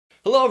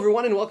Hello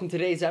everyone and welcome to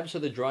today's episode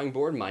of The Drawing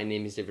Board. My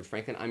name is David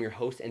Franklin. I'm your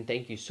host and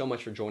thank you so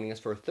much for joining us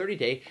for a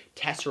 30-day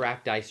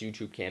Tesseract Dice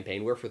YouTube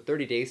campaign where for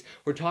 30 days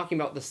we're talking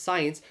about the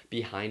science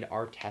behind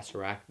our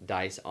Tesseract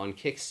Dice on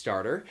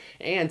Kickstarter.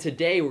 And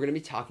today we're going to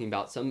be talking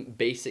about some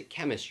basic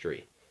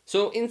chemistry.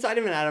 So inside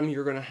of an atom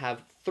you're going to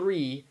have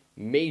three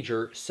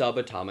major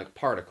subatomic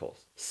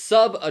particles.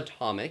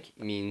 Subatomic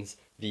means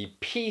the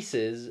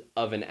pieces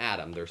of an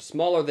atom. They're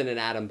smaller than an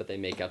atom, but they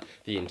make up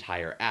the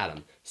entire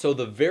atom. So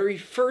the very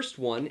first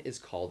one is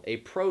called a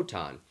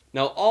proton.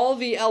 Now, all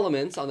the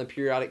elements on the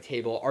periodic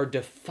table are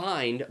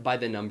defined by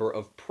the number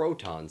of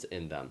protons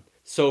in them.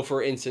 So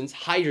for instance,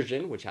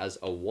 hydrogen, which has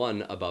a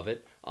 1 above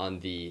it on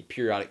the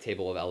periodic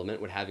table of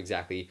element, would have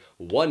exactly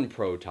 1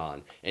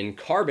 proton. And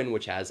carbon,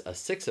 which has a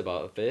 6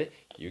 above it,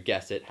 you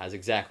guessed it, has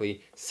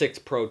exactly 6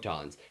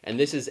 protons. And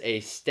this is a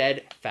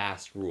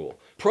steadfast rule.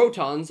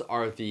 Protons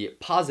are the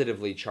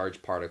positively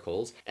charged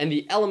particles, and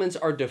the elements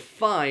are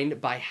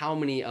defined by how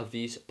many of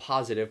these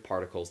positive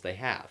particles they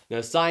have. Now,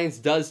 science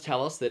does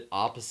tell us that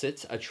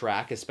opposites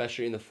attract,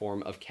 especially in the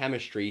form of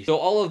chemistry. So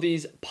all of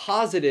these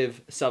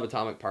positive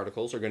subatomic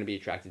particles are going to be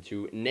attracted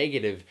to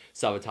negative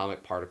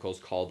subatomic particles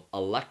called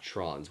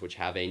electrons, which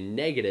have a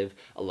negative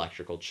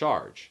electrical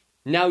charge.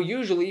 Now,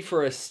 usually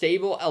for a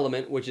stable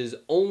element, which is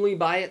only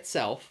by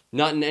itself,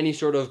 not in any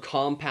sort of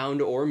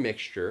compound or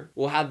mixture,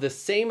 will have the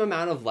same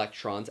amount of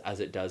electrons as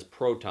it does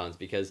protons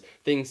because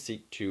things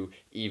seek to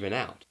even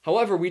out.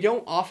 However, we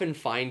don't often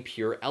find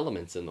pure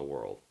elements in the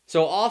world.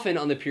 So often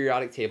on the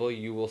periodic table,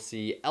 you will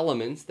see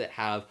elements that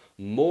have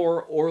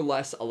more or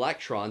less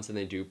electrons than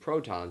they do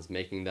protons,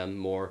 making them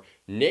more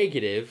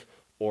negative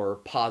or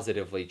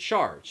positively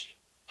charged.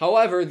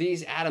 However,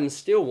 these atoms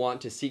still want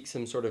to seek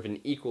some sort of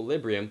an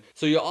equilibrium,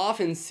 so you'll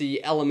often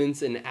see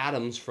elements and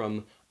atoms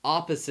from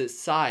opposite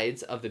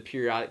sides of the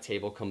periodic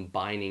table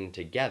combining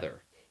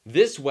together.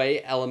 This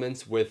way,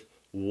 elements with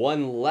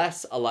one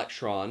less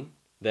electron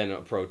than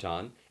a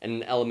proton and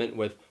an element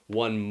with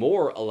one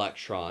more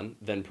electron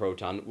than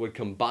proton would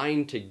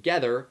combine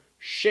together,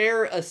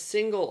 share a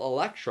single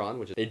electron,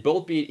 which they'd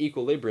both be at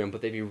equilibrium,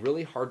 but they'd be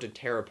really hard to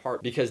tear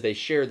apart because they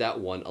share that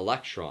one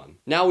electron.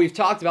 Now, we've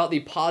talked about the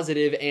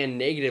positive and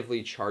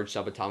negatively charged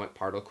subatomic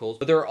particles,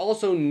 but there are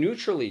also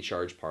neutrally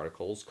charged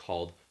particles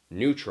called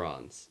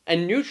neutrons.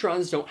 And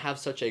neutrons don't have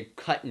such a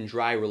cut and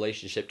dry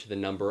relationship to the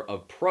number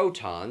of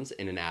protons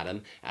in an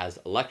atom as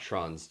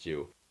electrons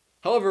do.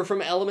 However,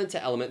 from element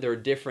to element, there are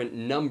different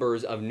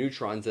numbers of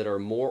neutrons that are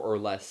more or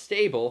less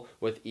stable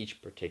with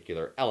each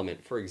particular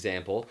element. For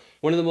example,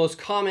 one of the most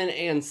common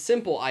and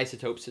simple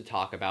isotopes to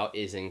talk about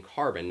is in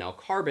carbon. Now,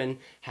 carbon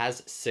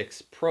has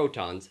 6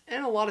 protons,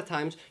 and a lot of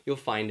times you'll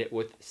find it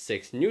with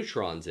 6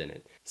 neutrons in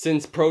it.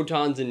 Since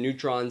protons and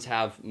neutrons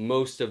have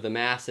most of the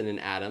mass in an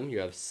atom, you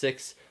have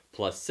 6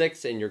 plus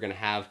 6, and you're going to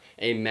have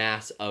a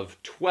mass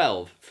of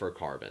 12 for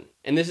carbon.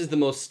 And this is the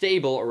most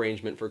stable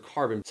arrangement for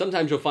carbon.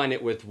 Sometimes you'll find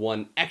it with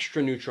 1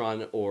 extra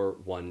neutron or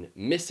 1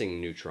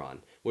 missing neutron,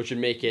 which would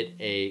make it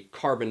a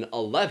carbon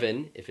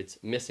 11 if it's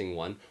missing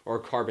one, or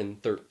carbon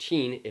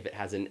 13 if it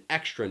has an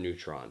extra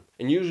neutron.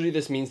 And usually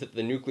this means that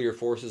the nuclear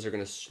forces are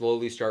going to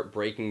slowly start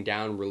breaking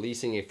down,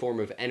 releasing a form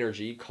of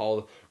energy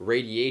called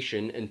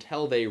radiation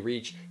until they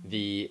reach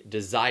the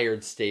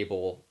desired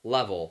stable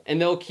level.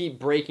 And they'll keep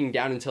breaking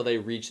down until they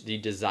reach the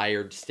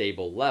desired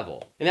stable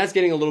level. And that's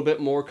getting a little bit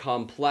more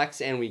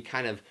complex, and we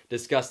kind of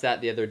discussed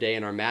that the other day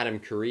in our Madame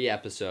Curie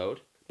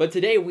episode. But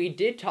today we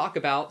did talk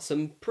about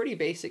some pretty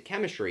basic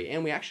chemistry,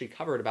 and we actually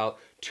covered about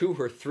 2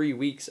 or 3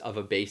 weeks of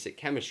a basic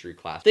chemistry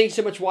class. Thank you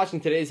so much for watching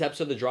today's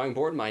episode of The Drawing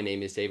Board. My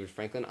name is David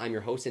Franklin. I'm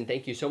your host, and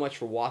thank you so much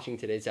for watching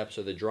today's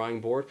episode of The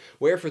Drawing Board,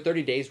 where for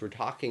 30 days we're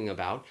talking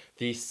about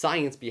the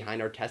science behind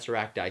our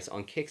Tesseract dice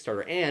on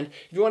Kickstarter. And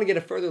if you want to get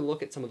a further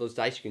look at some of those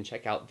dice, you can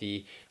check out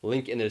the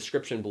link in the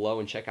description below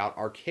and check out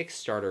our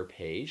Kickstarter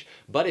page.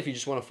 But if you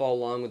just want to follow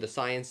along with the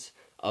science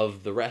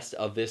of the rest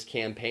of this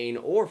campaign,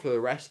 or for the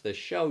rest of the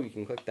show, you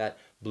can click that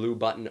blue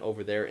button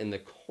over there in the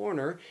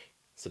corner,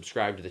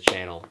 subscribe to the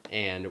channel,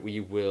 and if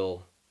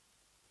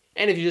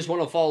you just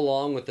want to follow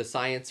along with the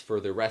science for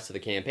the rest of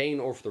the campaign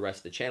or for the rest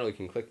of the channel, you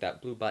can click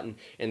that blue button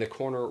in the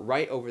corner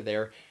right over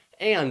there.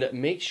 And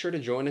make sure to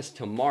join us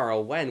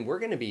tomorrow when we're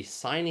going to be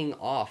signing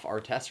off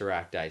our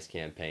Tesseract Dice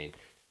campaign.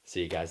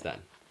 See you guys then.